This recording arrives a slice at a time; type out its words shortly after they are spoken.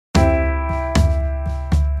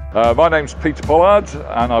My name's Peter Pollard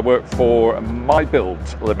and I work for My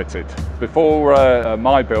Build Limited. Before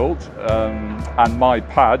My Build and My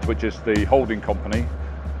Pad, which is the holding company,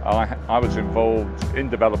 I was involved in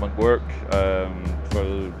development work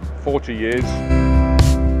for 40 years.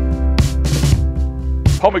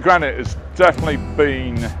 Pomegranate has definitely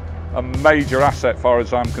been a major asset as far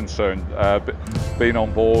as I'm concerned, being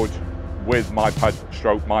on board with My Pad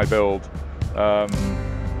stroke My Build.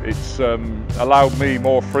 It's allowed me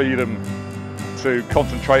more freedom to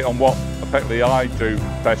concentrate on what effectively I do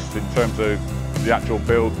best in terms of the actual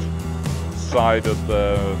build side of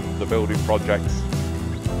the building projects.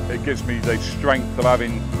 It gives me the strength of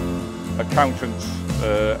having accountants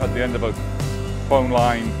at the end of a phone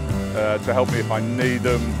line to help me if I need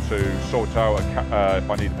them, to sort out if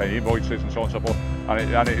I need to pay invoices and so on and so forth.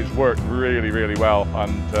 And it has worked really, really well.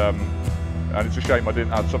 And it's a shame I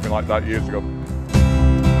didn't have something like that years ago.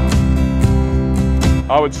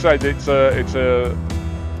 I would say it's a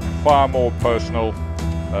far more personal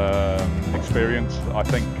experience. I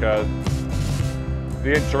think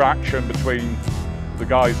the interaction between the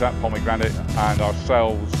guys at Pomegranate and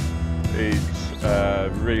ourselves is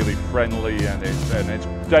really friendly, and it's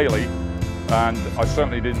daily. And I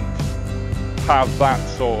certainly didn't have that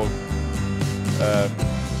sort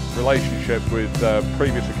of relationship with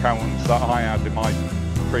previous accountants that I had in my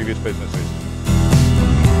previous businesses.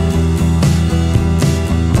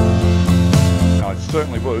 I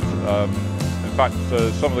certainly would. In fact,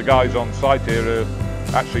 some of the guys on site here are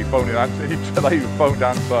actually phoning they phoned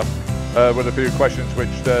answer with a few questions which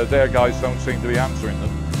their guys don't seem to be answering them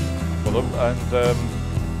for them. And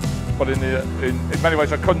but in many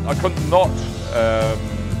ways, I couldn't not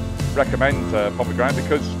recommend Pomegranate,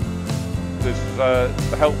 because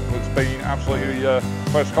the help has been absolutely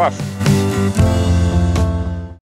first class.